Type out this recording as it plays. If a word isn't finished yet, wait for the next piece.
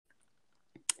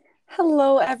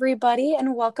Hello, everybody,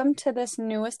 and welcome to this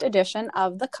newest edition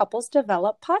of the Couples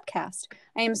Develop podcast.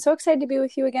 I am so excited to be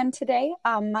with you again today.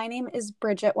 My name is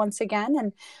Bridget once again,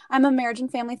 and I'm a marriage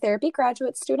and family therapy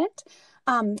graduate student.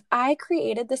 I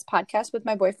created this podcast with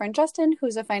my boyfriend Justin,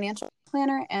 who's a financial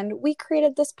planner, and we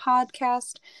created this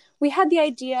podcast. We had the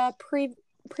idea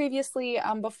previously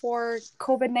before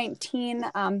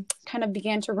COVID-19 kind of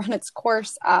began to run its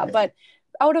course, but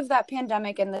out of that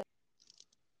pandemic and the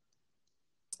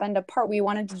spend a part, we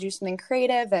wanted to do something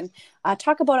creative and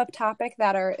talk about a topic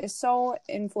that is so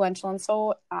influential and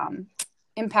so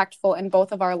impactful in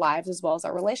both of our lives as well as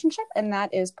our relationship, and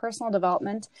that is personal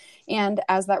development, and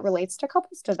as that relates to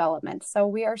couples development. So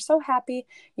we are so happy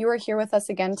you are here with us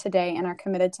again today and are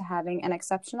committed to having an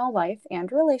exceptional life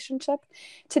and relationship.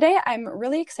 Today I'm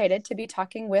really excited to be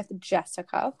talking with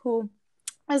Jessica, who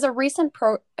is a recent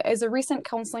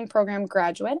counseling program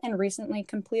graduate and recently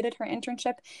completed her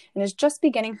internship and is just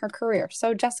beginning her career.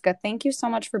 So Jessica, thank you so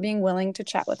much for being willing to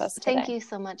chat with us today. Thank you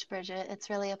so much, Bridget. It's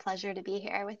really a pleasure to be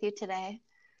here with you today.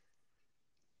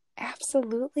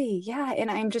 Absolutely. Yeah.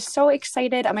 And I'm just so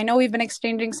excited. I know we've been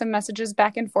exchanging some messages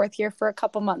back and forth here for a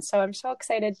couple months. So I'm so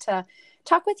excited to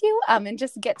talk with you and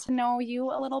just get to know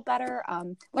you a little better,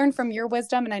 learn from your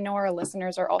wisdom. And I know our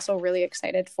listeners are also really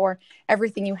excited for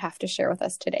everything you have to share with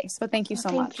us today. So thank you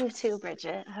so much. Thank you too,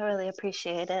 Bridget. I really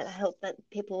appreciate it. I hope that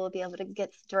people will be able to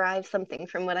derive something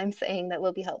from what I'm saying that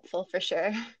will be helpful for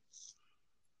sure.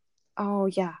 Oh,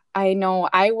 yeah, I know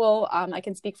I will. I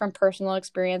can speak from personal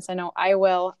experience. I know I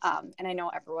will. And I know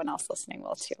everyone else listening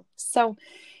will too. So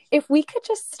if we could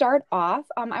just start off,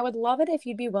 I would love it if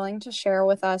you'd be willing to share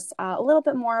with us a little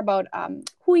bit more about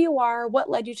who you are, what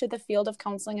led you to the field of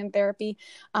counseling and therapy,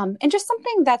 and just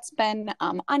something that's been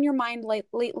on your mind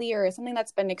lately or something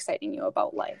that's been exciting you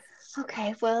about life.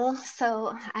 Okay, well,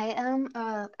 so I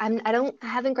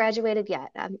haven't graduated yet.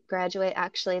 I graduate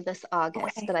actually this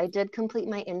August, Okay. but I did complete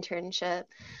my internship.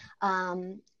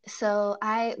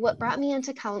 What brought me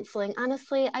into counseling,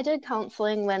 honestly, I did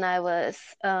counseling when I was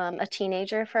a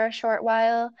teenager for a short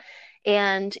while.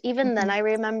 And even then, Mhm. I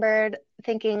remembered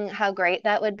thinking how great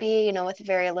that would be, with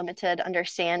very limited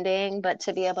understanding, but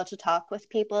to be able to talk with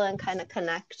people and kind of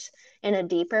connect in a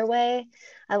deeper way.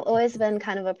 I've always been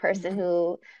kind of a person Mhm.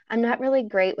 who I'm not really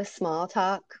great with small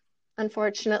talk,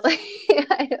 unfortunately.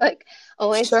 I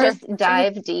always Sure, just sure.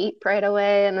 dive deep right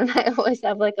away, and then I always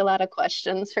have a lot of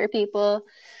questions for people.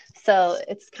 So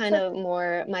it's kind Sure. of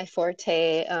more my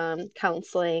forte,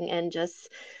 counseling, and just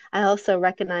I also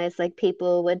recognize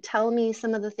people would tell me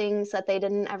some of the things that they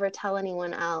didn't ever tell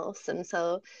anyone else, and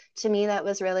so to me that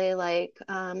was really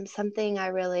something I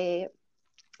really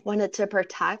wanted to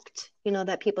protect,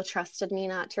 that people trusted me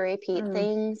not to repeat Mm.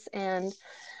 things. And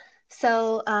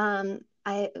so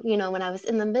when I was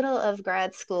in the middle of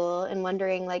grad school and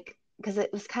wondering, because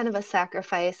it was kind of a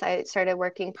sacrifice, I started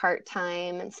working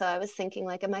part-time. And so I was thinking,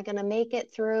 am I going to make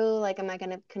it through? Am I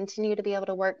going to continue to be able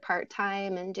to work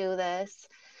part-time and do this?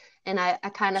 And I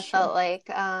kind of Sure. felt like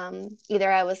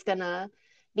either I was going to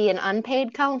be an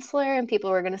unpaid counselor and people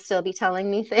were going to still be telling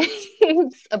me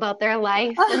things about their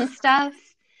life and stuff,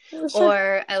 Sure.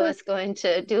 or I Sure. was going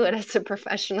to do it as a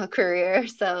professional career.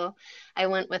 So I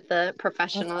went with the That's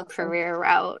professional awesome. career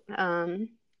route.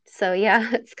 So yeah,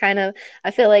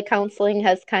 I feel like counseling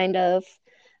has kind of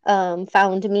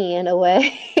found me in a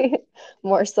way,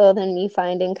 more so than me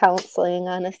finding counseling,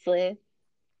 honestly.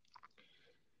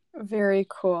 Very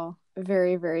cool.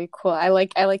 Very, very cool. I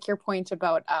like your point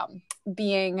about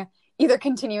being either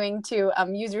continuing to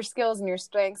use your skills and your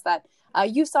strengths that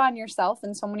you saw in yourself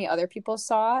and so many other people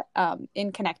saw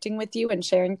in connecting with you and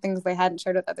sharing things they hadn't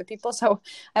shared with other people. So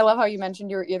I love how you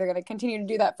mentioned you were either going to continue to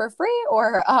do that for free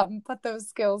or put those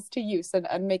skills to use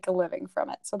and make a living from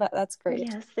it. So that's great.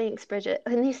 Yes, thanks, Bridget.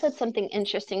 And you said something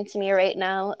interesting to me right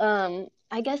now.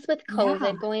 I guess with Yeah.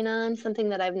 COVID going on, something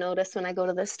that I've noticed when I go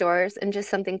to the stores and just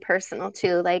something personal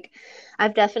too,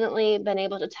 I've definitely been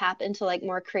able to tap into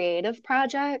more creative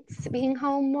projects being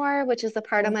home more, which is a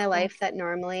part of Very my cool. life that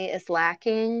normally is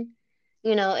lacking,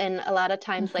 and a lot of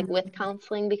times with Mhm.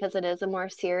 counseling because it is a more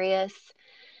serious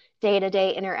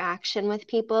day-to-day interaction with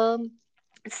people.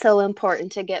 It's so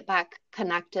important to get back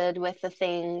connected with the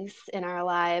things in our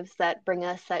lives that bring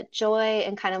us that joy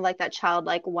and kind of that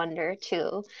childlike wonder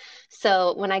too.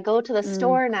 So when I go to the Mm.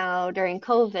 store now during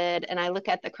COVID and I look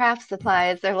at the craft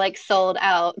supplies, they're sold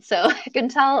out. So I can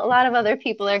tell a lot of other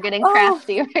people are getting Oh,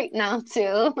 crafty right now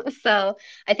too. So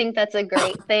I think that's a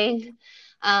great thing.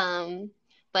 Um,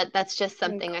 but that's just very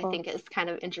something I cool. think is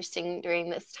kind of interesting during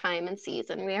this time and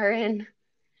season we are in.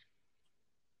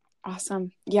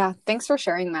 Awesome. Yeah. Thanks for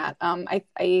sharing that.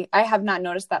 I have not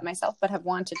noticed that myself, but have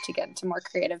wanted to get into more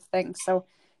creative things. So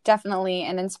definitely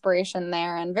an inspiration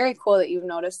there, and very cool that you've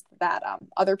noticed that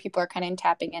other people are kind of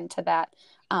tapping into that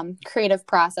creative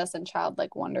process and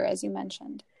childlike wonder, as you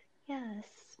mentioned. Yes.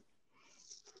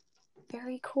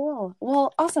 Very cool.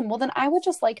 Well, awesome. Well, then I would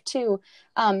just like to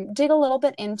dig a little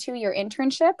bit into your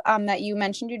internship that you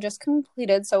mentioned you just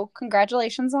completed. So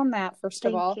congratulations on that, first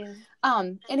of Thank all. you.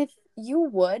 And if you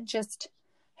would just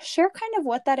share kind of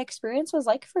what that experience was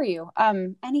like for you,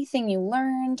 anything you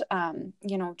learned,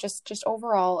 just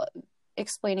overall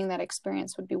explaining that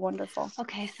experience would be wonderful.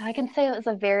 Okay, so I can say it was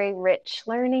a very rich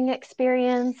learning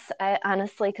experience. I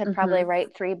honestly could probably Mm-hmm.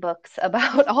 write 3 books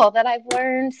about all that I've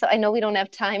learned. So I know we don't have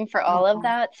time for all of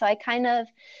that. So I kind of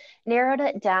narrowed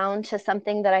it down to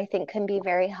something that I think can be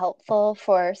very helpful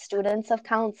for students of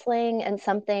counseling, and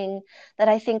something that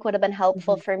I think would have been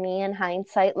helpful Mm-hmm. for me in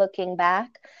hindsight looking back.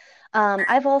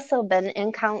 I've also been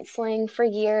in counseling for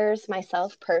years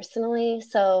myself personally.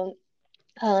 So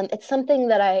it's something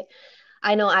that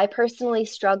I know I personally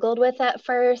struggled with at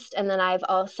first, and then I've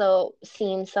also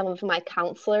seen some of my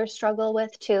counselors struggle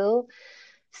with too.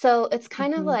 So it's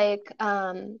kind of Mm-hmm.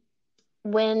 like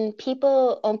when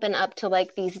people open up to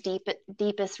like these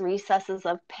deepest recesses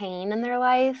of pain in their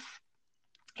life,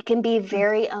 it can be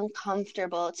very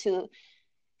uncomfortable to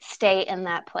stay in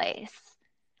that place.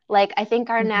 Like, I think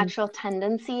our Mm-hmm. natural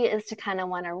tendency is to kind of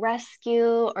want to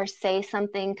rescue or say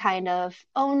something kind of,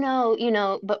 oh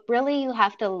no, but really you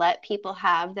have to let people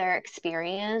have their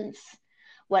experience,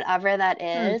 whatever that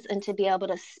Mm-hmm. is, and to be able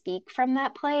to speak from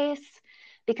that place.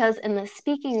 Because in the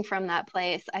speaking from that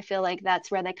place, I feel like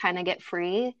that's where they kind of get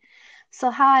free. So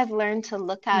how I've learned to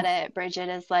look at it, Bridget,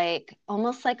 is like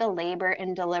almost like a labor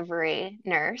and delivery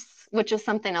nurse, which is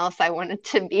something else I wanted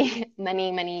to be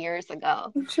many, many years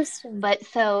ago. Interesting. But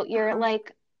so you're Uh-huh.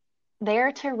 like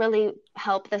there to really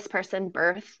help this person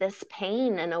birth this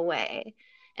pain in a way.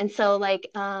 And so like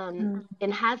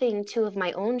in having 2 of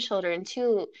my own children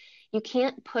too, you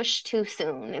can't push too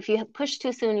soon. If you push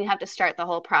too soon, you have to start the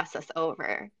whole process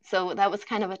over. So that was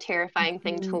kind of a terrifying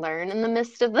thing to Mm-hmm. learn in the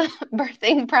midst of the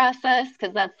birthing process,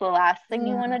 because that's the last thing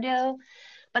you want Yeah. to do.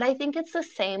 But I think it's the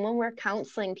same when we're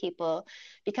counseling people,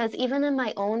 because even in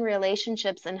my own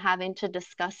relationships and having to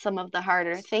discuss some of the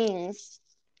harder things,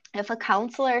 if a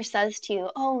counselor says to you,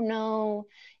 oh no,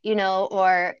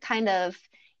 or kind of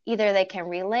either they can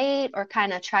relate or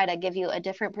kind of try to give you a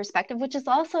different perspective, which is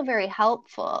also very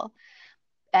helpful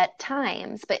at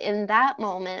times. But in that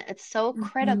moment, it's so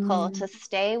critical Mm-hmm. to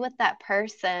stay with that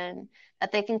person,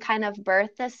 that they can kind of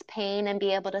birth this pain and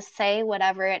be able to say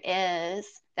whatever it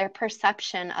is, their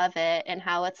perception of it and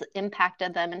how it's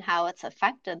impacted them and how it's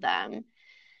affected them.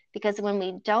 Because when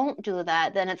we don't do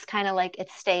that, then it's kind of like it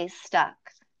stays stuck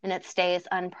and it stays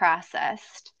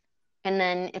unprocessed. And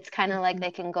then it's kind of like they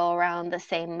can go around the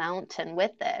same mountain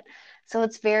with it. So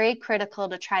it's very critical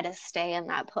to try to stay in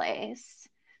that place.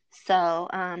 So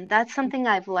that's something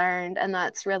I've learned, and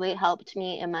that's really helped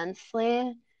me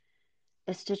immensely,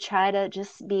 is to try to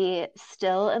just be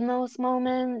still in those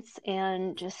moments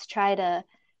and just try to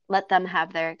let them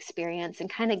have their experience and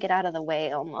kind of get out of the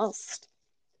way almost,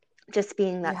 just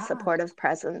being that Yeah. supportive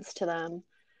presence to them.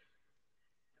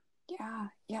 Yeah,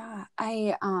 yeah.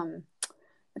 I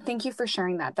thank you for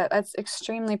sharing that. That's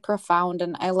extremely profound,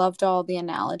 and I loved all the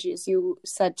analogies you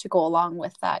said to go along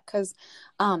with that, because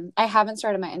I haven't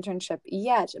started my internship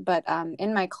yet, but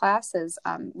in my classes,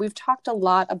 we've talked a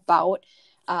lot about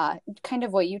kind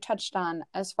of what you touched on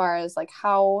as far as like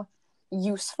how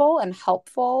useful and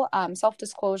helpful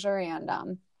self-disclosure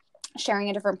and sharing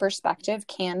a different perspective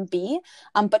can be,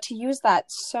 but to use that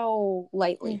so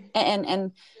lightly,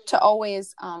 and to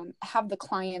always have the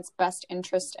client's best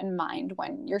interest in mind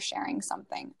when you're sharing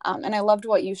something. And I loved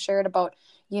what you shared about,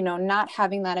 not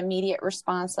having that immediate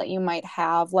response that you might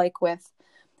have like with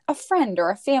a friend or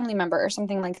a family member or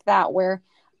something like that, where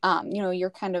you're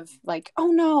kind of like, oh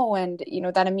no, and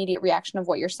that immediate reaction of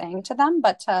what you're saying to them.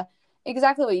 But to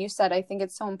exactly what you said, I think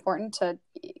it's so important to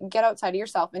get outside of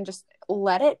yourself and just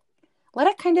let it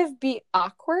kind of be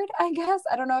awkward, I guess.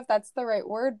 I don't know if that's the right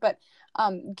word, but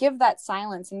give that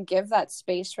silence and give that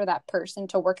space for that person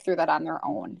to work through that on their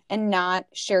own and not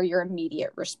share your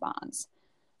immediate response.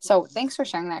 So thanks for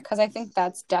sharing that, because I think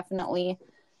that's definitely,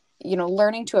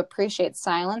 learning to appreciate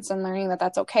silence and learning that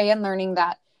that's okay, and learning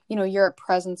that, you're a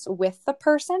presence with the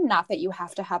person, not that you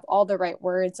have to have all the right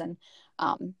words and,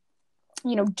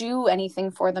 do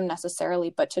anything for them necessarily,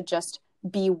 but to just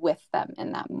be with them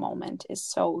in that moment is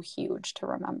so huge to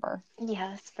remember.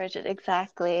 Yes, Bridget,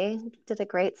 exactly. You did a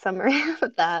great summary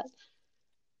of that.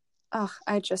 Oh,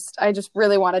 I just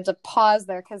really wanted to pause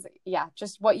there because yeah,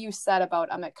 just what you said about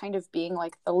it kind of being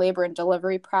like the labor and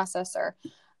delivery process, or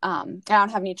I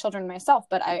don't have any children myself,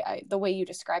 but I the way you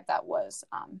described that was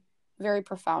very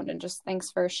profound, and just thanks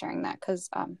for sharing that because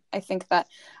I think that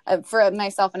for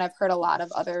myself, and I've heard a lot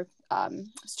of other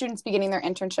students beginning their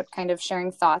internship kind of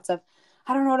sharing thoughts of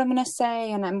I don't know what I'm going to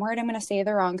say, and I'm worried I'm going to say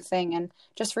the wrong thing, and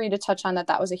just for you to touch on that,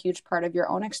 that was a huge part of your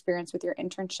own experience with your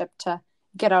internship to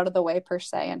get out of the way per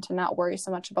se and to not worry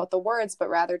so much about the words but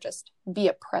rather just be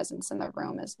a presence in the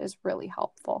room is really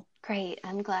helpful. Great,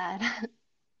 I'm glad.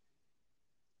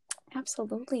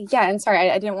 Absolutely. Yeah, and sorry,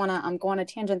 I didn't want to go on a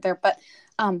tangent there, but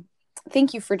um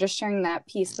thank you for just sharing that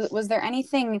piece. Was there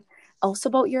anything else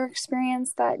about your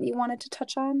experience that you wanted to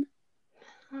touch on?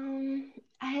 Um,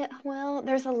 well,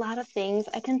 there's a lot of things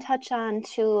I can touch on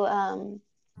to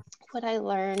what I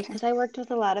learned Okay. because I worked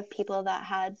with a lot of people that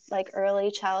had like early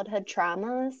childhood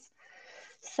traumas.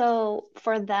 So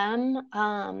for them,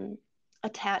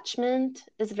 attachment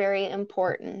is very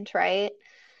important, right?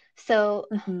 So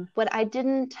Mm-hmm. what I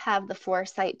didn't have the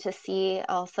foresight to see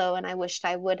also, and I wished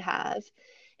I would have,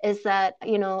 is that,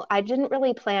 I didn't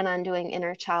really plan on doing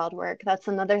inner child work. That's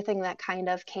another thing that kind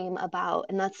of came about.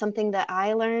 And that's something that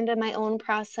I learned in my own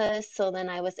process. So then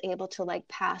I was able to like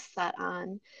pass that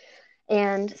on.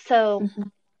 And so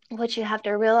Mm-hmm. what you have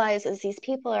to realize is these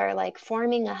people are like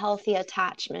forming a healthy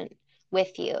attachment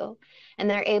with you, and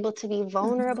they're able to be Mm-hmm.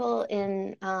 vulnerable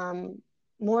in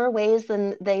more ways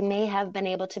than they may have been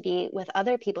able to be with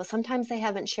other people. Sometimes they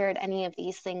haven't shared any of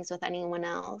these things with anyone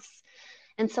else.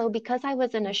 And so because I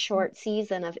was in a short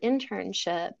season of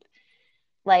internship,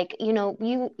 like,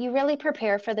 you really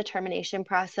prepare for the termination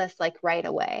process like right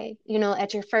away.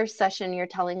 At your first session, you're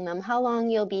telling them how long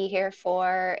you'll be here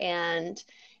for, and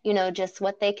just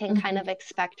what they can kind Mm-hmm. of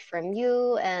expect from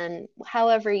you and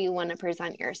however you want to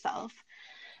present yourself.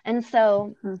 And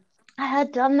so I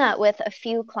had done that with a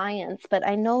few clients, but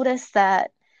I noticed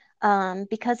that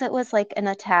because it was like an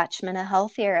attachment, a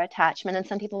healthier attachment, and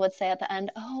some people would say at the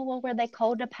end, oh, well, were they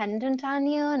codependent on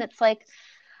you? And it's like,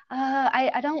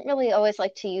 I don't really always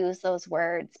like to use those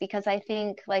words because I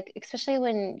think, like, especially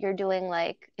when you're doing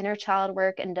like inner child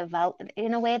work and develop,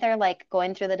 in a way, they're like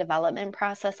going through the development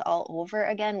process all over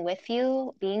again with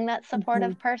you, being that Mm-hmm.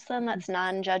 supportive person that's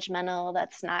non-judgmental,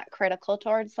 that's not critical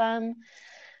towards them.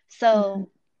 Mm-hmm. So,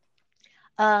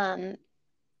 um,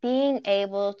 being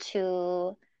able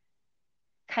to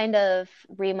kind of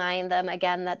remind them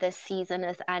again that this season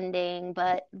is ending,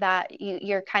 but that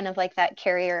you're kind of like that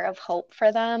carrier of hope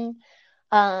for them.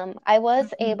 I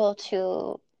was Mm-hmm. able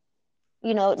to,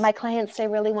 my clients, they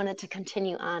really wanted to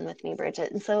continue on with me,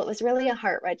 Bridget. And so it was really a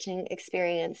heart-wrenching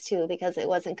experience too, because it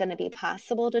wasn't going to be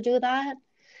possible to do that.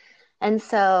 And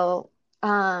so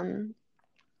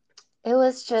it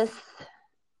was just,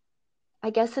 I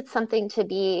guess it's something to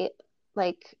be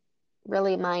like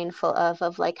really mindful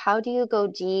of like how do you go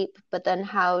deep, but then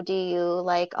how do you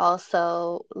like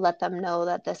also let them know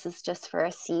that this is just for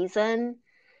a season,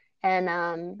 and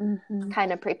Mm-hmm.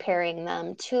 kind of preparing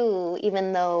them too,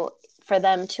 even though for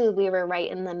them too, we were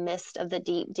right in the midst of the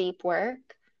deep, deep work.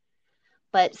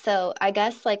 But so I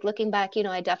guess like looking back,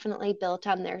 I definitely built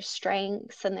on their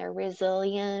strengths and their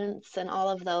resilience and all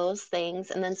of those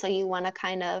things. And then so you want to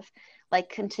kind of like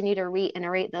continue to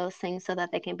reiterate those things so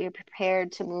that they can be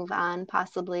prepared to move on,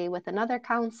 possibly with another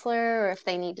counselor, or if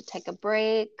they need to take a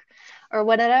break or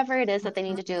whatever it is that they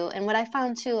need to do. And what I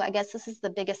found too, I guess this is the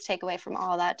biggest takeaway from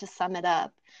all that, to sum it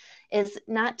up, is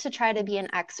not to try to be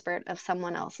an expert of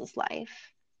someone else's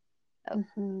life,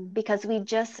 Mm-hmm. because we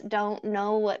just don't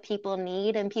know what people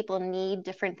need, and people need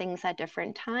different things at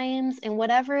different times, and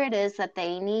whatever it is that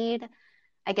they need,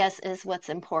 I guess, is what's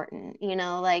important,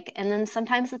 like, and then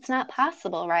sometimes it's not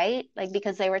possible, right? Like,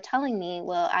 because they were telling me,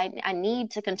 well, I need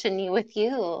to continue with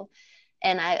you.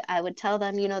 And I would tell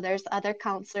them, there's other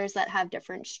counselors that have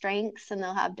different strengths and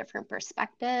they'll have different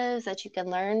perspectives that you can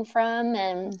learn from.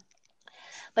 And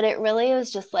but it really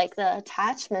is just like the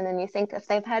attachment. And you think if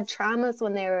they've had traumas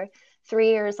when they were 3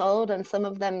 years old and some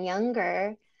of them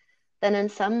younger, then in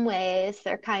some ways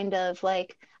they're kind of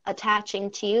like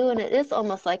attaching to you. And it is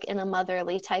almost like in a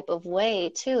motherly type of way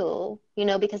too,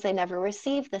 because they never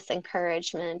received this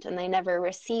encouragement and they never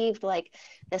received like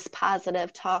this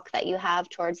positive talk that you have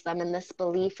towards them, and this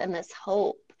belief and this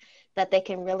hope that they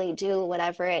can really do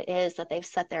whatever it is that they've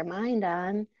set their mind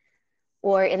on.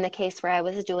 Or in the case where I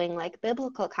was doing like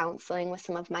biblical counseling with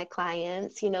some of my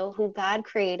clients, who God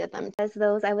created them as,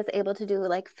 those I was able to do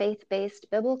like faith-based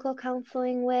biblical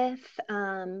counseling with,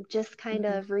 just kind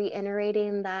Mm-hmm. of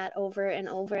reiterating that over and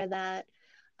over, that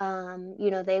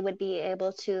they would be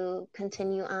able to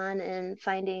continue on in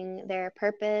finding their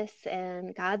purpose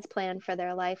and God's plan for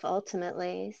their life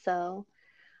ultimately. So,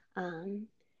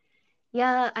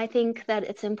 yeah, I think that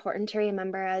it's important to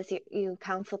remember as you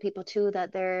counsel people too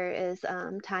that there is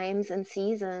times and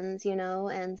seasons,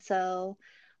 and so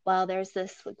while there's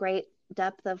this great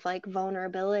depth of like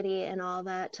vulnerability and all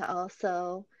that, to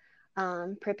also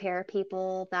prepare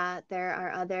people that there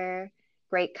are other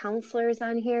great counselors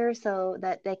on here so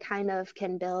that they kind of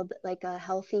can build like a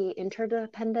healthy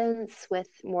interdependence with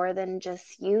more than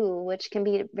just you, which can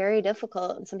be very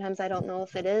difficult. And sometimes I don't know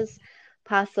if it is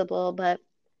possible, but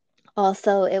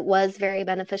also it was very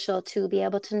beneficial to be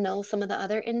able to know some of the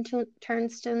other intern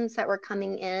students that were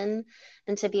coming in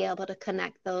and to be able to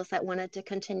connect those that wanted to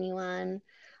continue on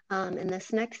in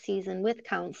this next season with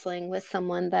counseling with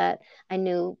someone that I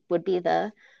knew would be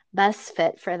the best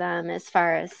fit for them as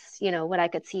far as, what I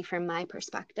could see from my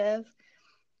perspective.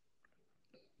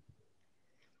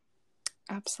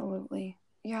 Absolutely.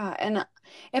 Yeah. And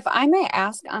if I may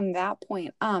ask on that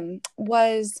point,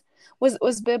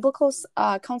 was biblical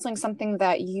counseling something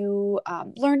that you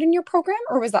learned in your program,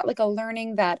 or was that like a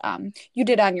learning that you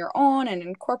did on your own and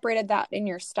incorporated that in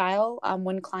your style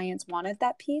when clients wanted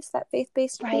that piece, that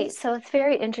faith-based Right. piece? So it's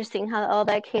very interesting how all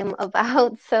that came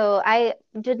about. So I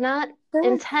did not Sure.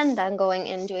 intend on going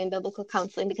and doing biblical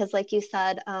counseling because, like you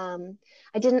said,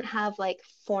 I didn't have like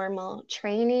formal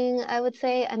training, I would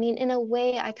say. I mean, in a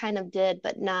way, I kind of did,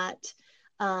 but not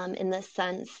in the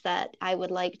sense that I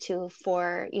would like to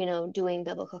for, doing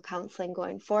biblical counseling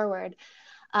going forward.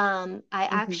 I Mm-hmm.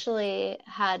 actually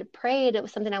had prayed. It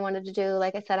was something I wanted to do,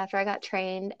 like I said, after I got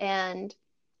trained. And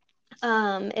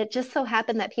it just so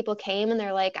happened that people came and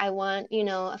they're like, I want,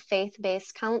 a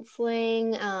faith-based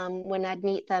counseling, when I'd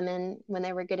meet them and when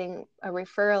they were getting a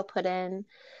referral put in,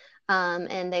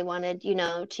 and they wanted,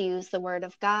 to use the word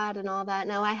of God and all that.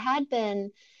 Now I had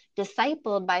been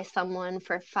discipled by someone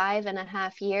for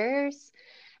 5.5 years.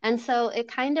 And so it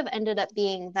kind of ended up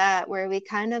being that where we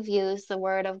kind of use the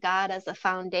word of God as a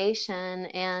foundation.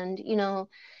 And,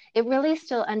 it really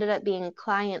still ended up being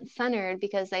client centered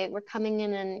because they were coming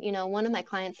in and, one of my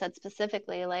clients said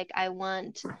specifically, like, I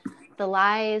want the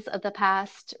lies of the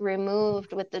past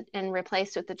removed and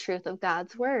replaced with the truth of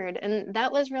God's word. And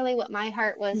that was really what my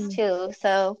heart was too.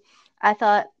 So I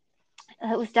thought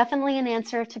it was definitely an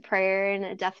answer to prayer, and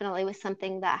it definitely was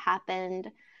something that happened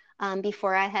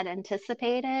before I had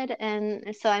anticipated.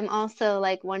 And so I'm also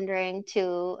like wondering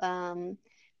too,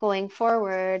 going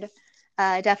forward,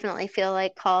 I definitely feel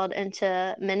like called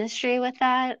into ministry with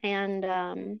that.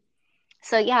 And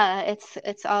so yeah,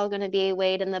 it's all going to be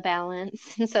weighed in the balance.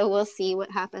 And so we'll see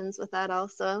what happens with that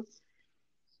also.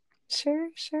 Sure,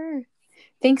 sure.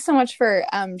 Thanks so much for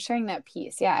sharing that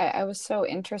piece. Yeah, I was so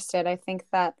interested. I think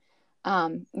that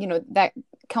that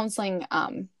counseling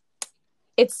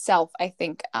itself, I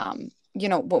think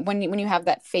when you have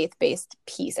that faith-based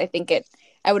piece,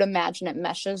 I would imagine it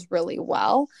meshes really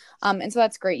well. And so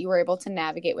that's great. You were able to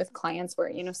navigate with clients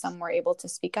where, some were able to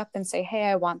speak up and say, hey,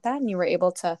 I want that. And you were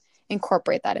able to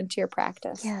incorporate that into your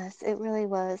practice. Yes, it really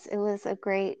was. It was a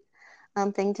great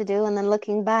thing to do. And then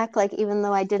looking back, like even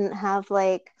though I didn't have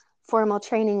like formal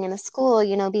training in a school,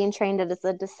 being trained as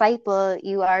a disciple,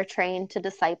 you are trained to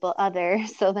disciple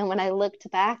others. So then when I looked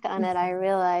back on it, I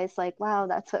realized like, wow,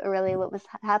 that's what was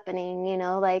happening,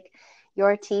 like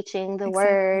you're teaching the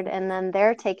word Exactly. and then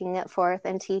they're taking it forth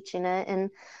and teaching it. And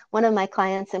one of my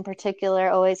clients in particular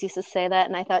always used to say that,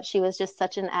 and I thought she was just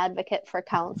such an advocate for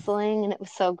counseling, and it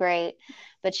was so great.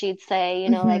 But she'd say,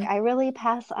 like, Mm-hmm. I really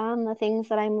pass on the things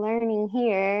that I'm learning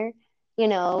here,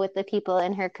 with the people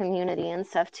in her community and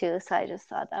stuff too. So I just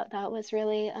thought that was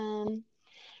really,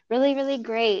 really, really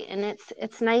great. And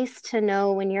it's nice to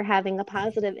know when you're having a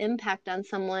positive impact on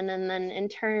someone and then in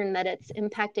turn that it's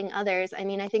impacting others. I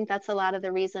mean, I think that's a lot of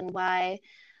the reason why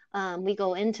we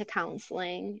go into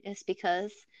counseling is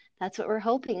because that's what we're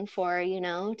hoping for,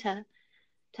 to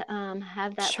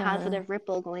have that Sure. positive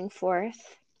ripple going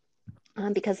forth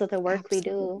because of the work we do.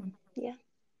 Absolutely. Yeah.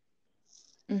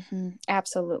 Mm-hmm.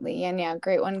 Absolutely. And yeah,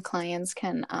 great when clients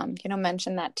can,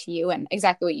 mention that to you and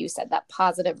exactly what you said, that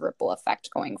positive ripple effect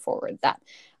going forward that,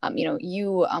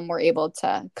 you were able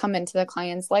to come into the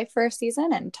client's life for a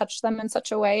season and touch them in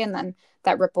such a way. And then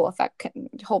that ripple effect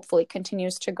hopefully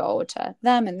continues to go to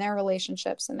them and their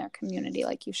relationships and their community,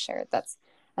 like you shared. That's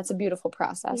a beautiful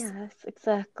process. Yes,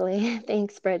 exactly.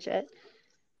 Thanks, Bridget.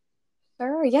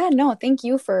 Sure. Yeah, no, thank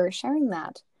you for sharing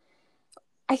that.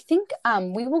 I think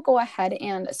we will go ahead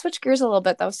and switch gears a little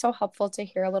bit. That was so helpful to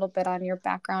hear a little bit on your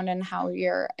background and how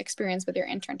your experience with your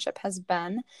internship has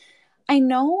been. I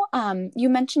know you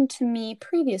mentioned to me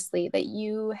previously that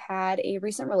you had a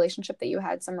recent relationship that you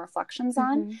had some reflections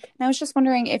on. Mm-hmm. And I was just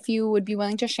wondering if you would be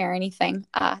willing to share anything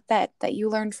that you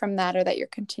learned from that or that you're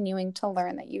continuing to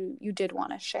learn that you did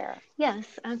want to share. Yes,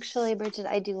 actually, Bridget,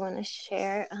 I do want to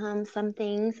share some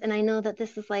things. And I know that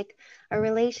this is like a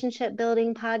relationship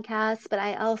building podcast, but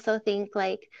I also think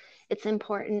like it's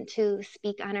important to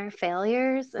speak on our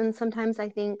failures. And sometimes I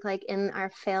think like in our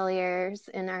failures,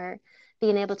 in our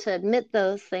being able to admit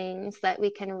those things, that we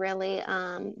can really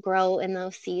grow in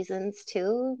those seasons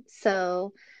too.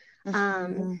 Um,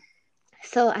 Mm-hmm.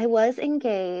 so I was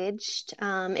engaged.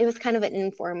 It was kind of an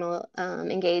informal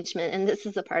engagement, and this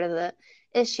is a part of the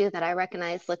issue that I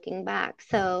recognize looking back.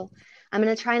 So I'm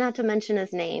going to try not to mention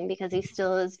his name because he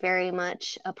still is very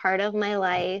much a part of my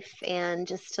life, and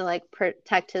just to like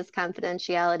protect his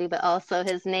confidentiality, but also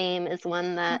his name is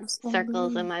one that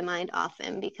circles in Absolutely. my mind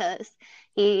often because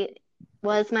he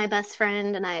was my best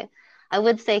friend, and I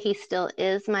would say he still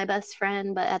is my best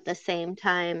friend, but at the same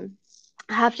time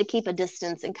I have to keep a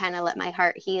distance and kind of let my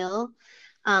heart heal.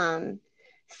 Um,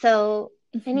 so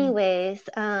Mm-hmm. anyways,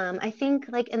 I think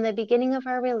like in the beginning of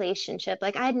our relationship,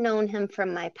 like I'd known him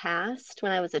from my past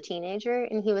when I was a teenager,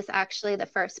 and he was actually the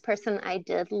first person I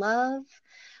did love.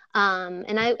 And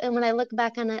when I look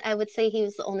back on it, I would say he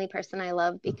was the only person I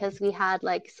loved because we had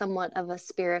like somewhat of a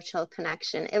spiritual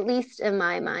connection, at least in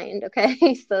my mind.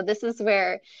 Okay. So this is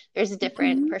where there's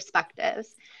different Mm-hmm.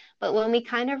 perspectives. But when we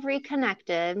kind of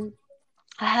reconnected,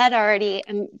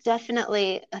 I'm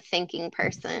definitely a thinking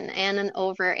person and an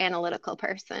over analytical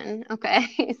person.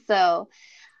 Okay. So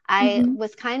I Mm-hmm.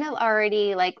 was kind of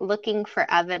already like looking for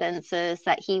evidences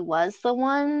that he was the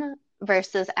one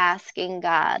versus asking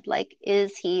God, like,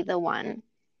 is he the one?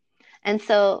 And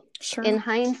so in Sure.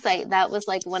 hindsight, that was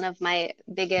like one of my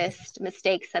biggest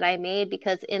mistakes that I made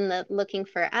because in the looking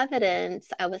for evidence,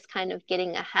 I was kind of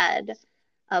getting ahead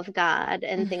of God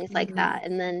and things like Mm-hmm. that.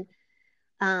 And then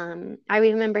I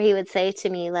remember he would say to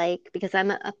me, like, because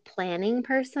I'm a planning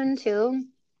person too,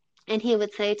 and he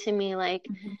would say to me, like,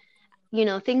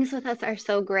 Mm-hmm. things with us are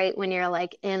so great when you're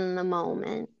like in the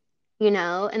moment,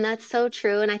 and that's so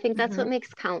true. And I think that's Mm-hmm. what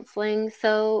makes counseling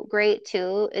so great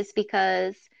too, is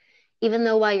because even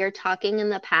though while you're talking in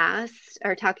the past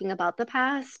or talking about the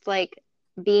past, like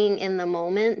being in the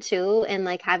moment too, and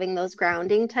like having those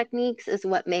grounding techniques is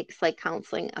what makes like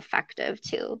counseling effective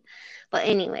too. But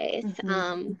anyways,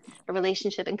 Mm-hmm. a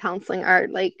relationship and counseling are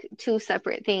like two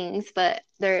separate things, but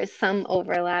there is some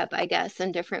overlap, I guess,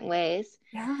 in different ways.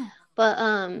 Yeah. But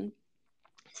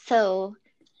so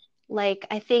like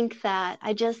I think that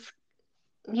I just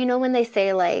when they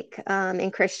say like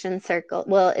in Christian circle,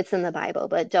 well, it's in the Bible,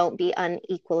 but don't be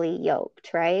unequally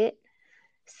yoked, right?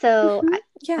 So Mm-hmm.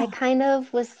 I Yeah. kind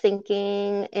of was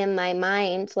thinking in my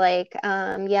mind, like,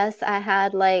 yes, I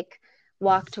had like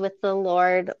walked with the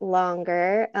Lord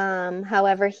longer.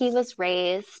 However, he was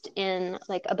raised in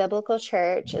like a biblical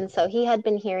church, and so he had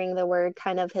been hearing the word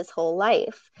kind of his whole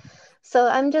life. So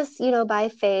I'm just, by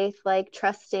faith, like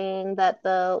trusting that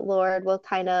the Lord will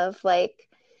kind of like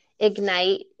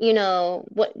ignite,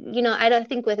 I don't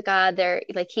think with God there,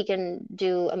 like he can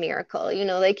do a miracle,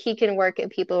 like he can work at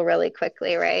people really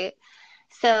quickly, right?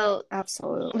 So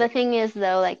the Absolutely. thing is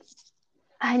though, like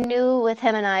I knew with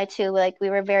him and I too, like we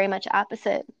were very much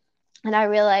opposite. And I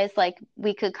realized like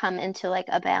we could come into like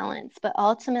a balance. But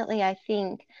ultimately, I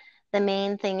think the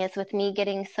main thing is with me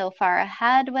getting so far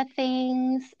ahead with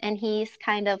things, and he's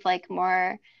kind of like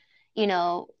more,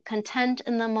 content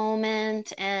in the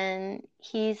moment. And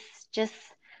he's just,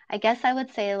 I guess I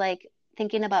would say, like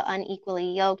thinking about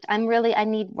unequally yoked. I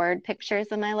need word pictures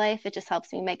in my life. It just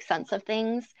helps me make sense of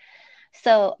things.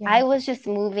 So Yeah. I was just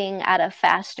moving at a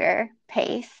faster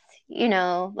pace,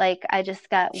 like I just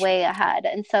got Sure. way ahead.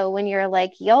 And so when you're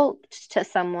like yoked to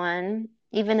someone,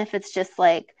 even if it's just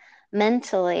like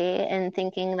mentally and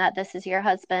thinking that this is your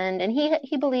husband, and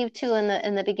he believed too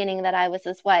in the beginning that I was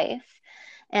his wife.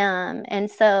 And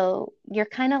so you're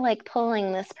kind of like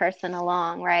pulling this person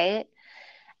along, right?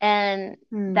 And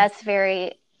Mm. that's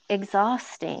very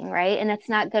exhausting, right? And it's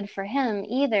not good for him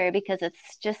either because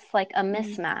it's just like a Mm.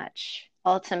 mismatch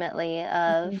ultimately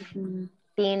of Mhm.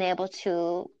 being able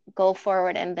to go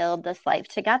forward and build this life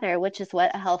together, which is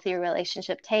what a healthy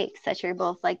relationship takes, that you're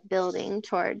both like building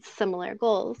towards similar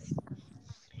goals.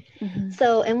 Mhm.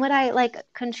 So, and what I like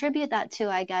contribute that to,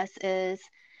 I guess, is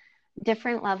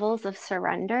different levels of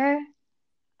surrender.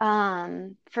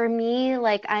 For me,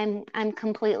 like I'm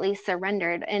completely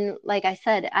surrendered. And like I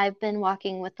said, I've been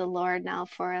walking with the Lord now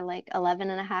for like 11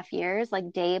 and a half years,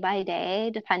 like day by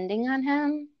day, depending on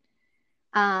him.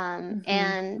 Mm-hmm.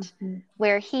 And Mm-hmm.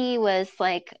 where he was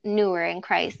like newer in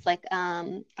Christ, like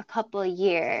a couple of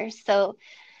years. So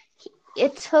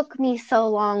it took me so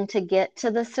long to get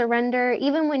to the surrender.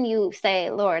 Even when you say,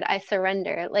 Lord, I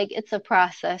surrender, like it's a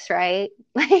process, right?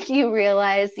 Like you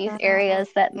realize these Yeah. areas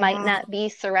that might Yeah. not be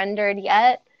surrendered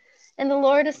yet. And the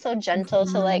Lord is so gentle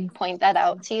to Mm-hmm. like point that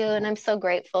out to you. And I'm so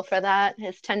grateful for that,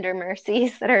 his tender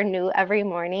mercies that are new every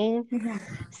morning. Yeah.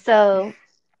 So,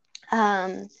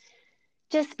 um,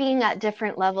 just being at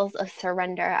different levels of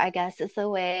surrender, I guess, is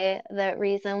the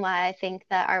reason why I think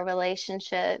that our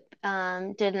relationship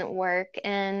didn't work.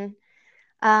 And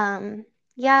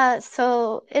yeah,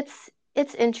 so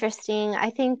it's interesting. I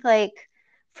think like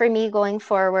for me going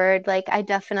forward, like I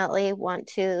definitely want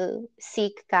to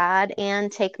seek God and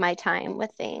take my time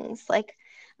with things. Like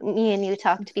me and you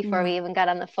talked before Mm-hmm. we even got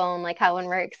on the phone, like how when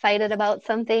we're excited about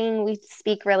something, we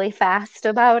speak really fast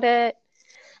about it.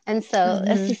 And so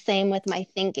it's Mm-hmm. the same with my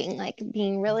thinking, like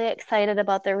being really excited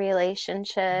about the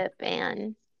relationship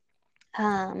and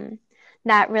um,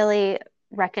 not really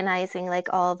recognizing like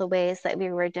all the ways that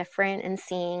we were different and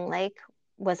seeing like,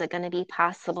 was it going to be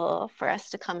possible for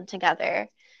us to come together?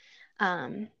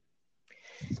 Um,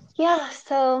 yeah,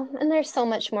 so, and there's so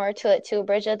much more to it too,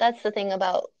 Bridget. That's the thing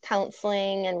about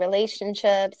counseling and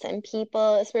relationships and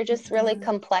people is we're just really Mm-hmm.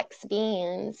 complex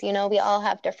beings. You know, we all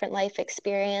have different life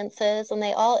experiences and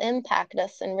they all impact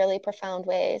us in really profound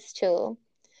ways too.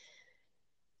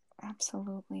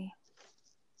 Absolutely.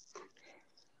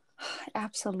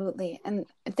 Absolutely. And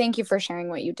thank you for sharing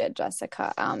what you did,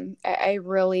 Jessica. I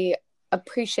really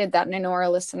appreciate that. And I know our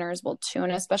listeners will too,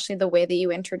 and especially the way that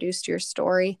you introduced your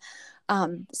story,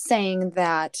 saying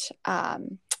that,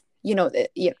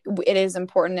 it is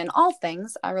important in all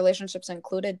things, relationships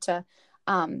included, to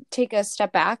take a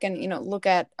step back and, look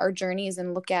at our journeys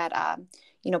and look at,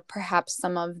 perhaps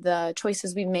some of the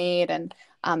choices we've made and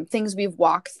things we've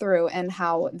walked through and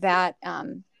how that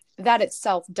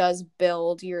itself does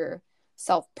build your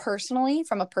self personally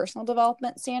from a personal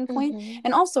development standpoint Mm-hmm.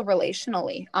 and also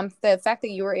relationally. The fact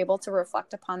that you were able to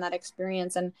reflect upon that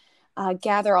experience and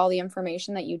gather all the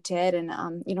information that you did and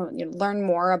learn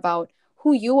more about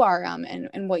who you are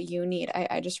and what you need.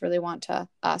 I just really want to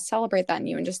celebrate that in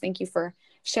you and just thank you for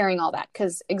sharing all that,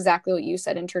 because exactly what you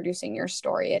said, introducing your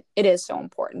story, it is so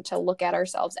important to look at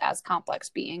ourselves as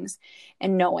complex beings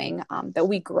and knowing that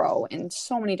we grow in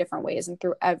so many different ways and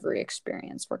through every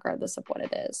experience, regardless of what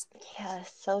it is. Yeah,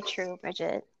 so true,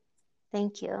 Bridget.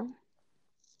 Thank you.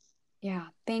 Yeah,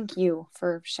 thank you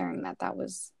for sharing that. That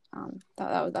was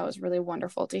that was really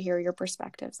wonderful to hear your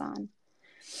perspectives on.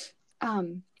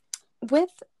 Um, with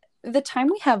the time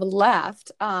we have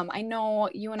left, I know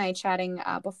you and I chatting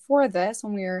before this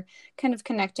when we were kind of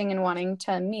connecting and wanting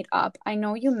to meet up. I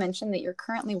know you mentioned that you're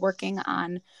currently working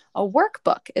on a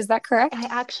workbook. Is that I correct?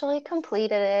 actually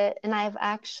completed it and I've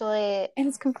actually And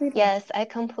it's completed. yes, I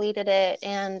completed it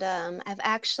and I've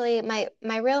actually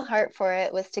my real heart for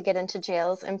it was to get into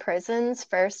jails and prisons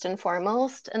first and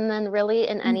foremost and then really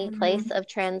in any place Mm-hmm. of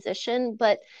transition,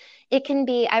 but it can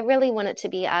be I really want it to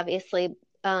be obviously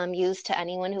used to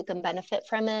anyone who can benefit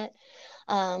from it.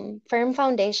 Firm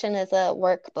Foundation is a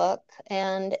workbook,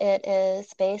 and it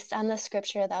is based on the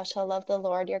scripture, Thou shalt love the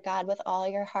Lord your God with all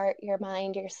your heart, your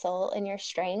mind, your soul, and your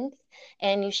strength,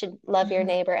 and you should love your Mm-hmm.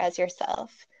 neighbor as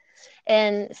yourself.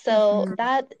 And so Mm-hmm.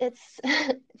 that it's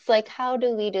like, how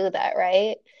do we do that,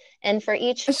 right? And for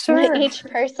each Sure. each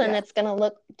person, Yeah. it's going to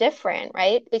look different,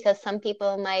 right? Because some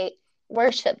people might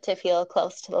worship to feel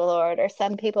close to the Lord, or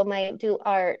some people might do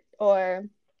art, or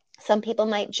some people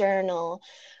might journal,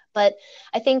 but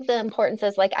I think the importance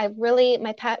is like I really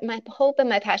my hope and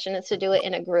my passion is to do it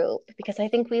in a group because I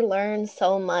think we learn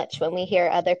so much when we hear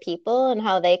other people and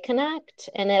how they connect,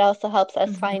 and it also helps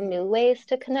us find Mm-hmm. new ways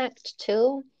to connect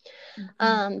too.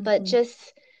 Mm-hmm. But Mm-hmm.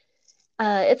 just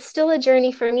it's still a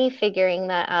journey for me figuring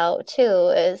that out too.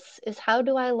 Is how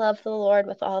do I love the Lord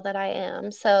with all that I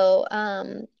am? So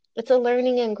it's a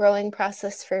learning and growing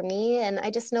process for me, and I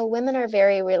just know women are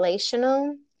very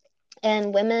relational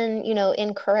and women, you know,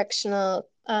 in correctional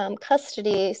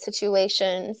custody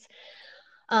situations,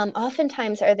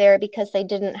 oftentimes are there because they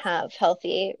didn't have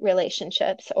healthy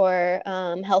relationships or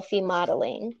healthy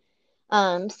modeling.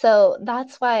 So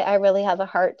that's why I really have a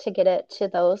heart to get it to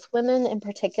those women in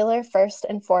particular, first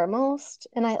and foremost.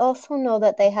 And I also know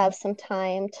that they have some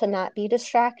time to not be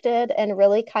distracted and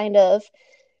really kind of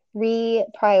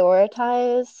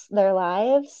reprioritize their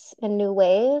lives in new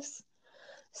ways.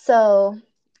 So,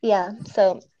 yeah,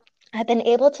 so I've been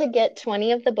able to get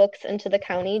 20 of the books into the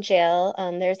county jail.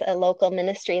 There's a local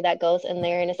ministry that goes in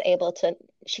there and is able to,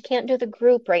 she can't do the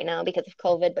group right now because of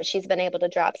COVID, but she's been able to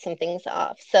drop some things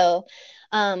off. So,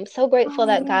 so grateful Oh,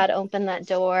 that yeah. God opened that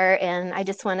door, and I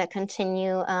just want to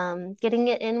continue getting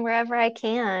it in wherever I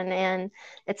can. And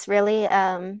it's really,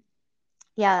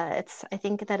 yeah, I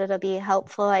think that it'll be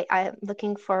helpful. I'm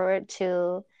looking forward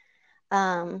to,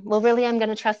 well, really, I'm going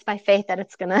to trust by faith that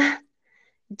it's going to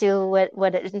do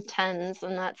what it intends,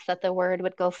 and that's that the word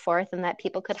would go forth and that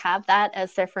people could have that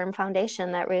as their firm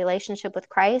foundation, that relationship with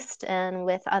Christ and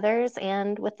with others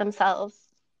and with themselves.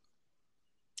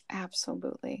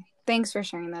 Absolutely. Thanks for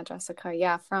sharing that, Jessica.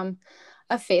 Yeah, from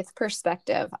a faith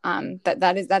perspective,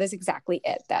 that is exactly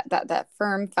it. That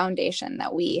firm foundation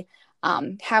that we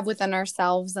have within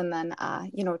ourselves, and then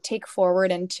take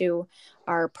forward into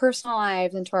our personal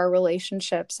lives, into our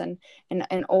relationships, and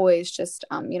always just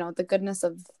the goodness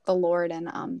of the Lord, and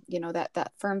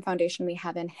that firm foundation we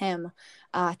have in Him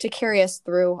to carry us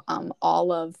through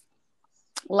all of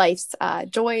life's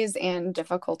joys and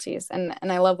difficulties. And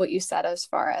I love what you said as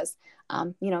far as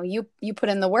you put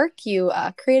in the work, you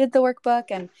created the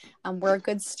workbook, and we're a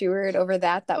good steward over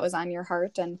that was on your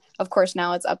heart. And of course,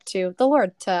 now it's up to the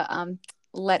Lord to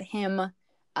let Him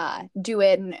do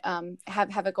it, and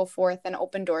have it go forth and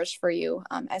open doors for you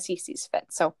as He sees fit.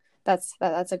 So that's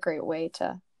a great way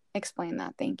to explain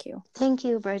that. Thank you. Thank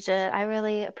you, Bridget. I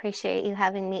really appreciate you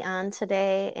having me on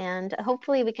today, and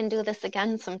hopefully we can do this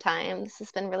again sometime. This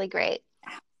has been really great.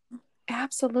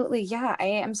 Absolutely. Yeah. I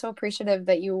am so appreciative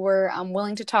that you were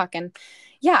willing to talk. And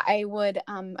yeah,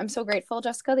 I'm so grateful,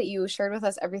 Jessica, that you shared with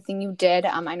us everything you did.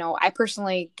 I know I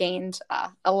personally gained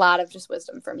a lot of just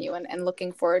wisdom from you, and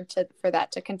looking forward for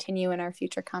that to continue in our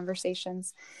future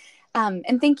conversations.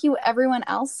 And thank you everyone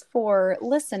else for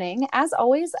listening. As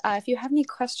always, if you have any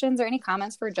questions or any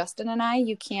comments for Justin and I,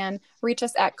 you can reach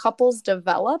us at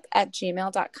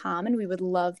couplesdevelop@gmail.com, and we would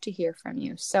love to hear from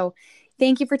you. So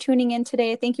thank you for tuning in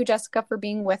today. Thank you, Jessica, for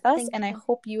being with us, Thank and I you.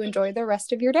 hope you enjoy the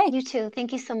rest of your day. You too.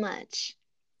 Thank you so much.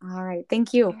 All right.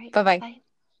 Thank All you. right. Bye-bye. Bye.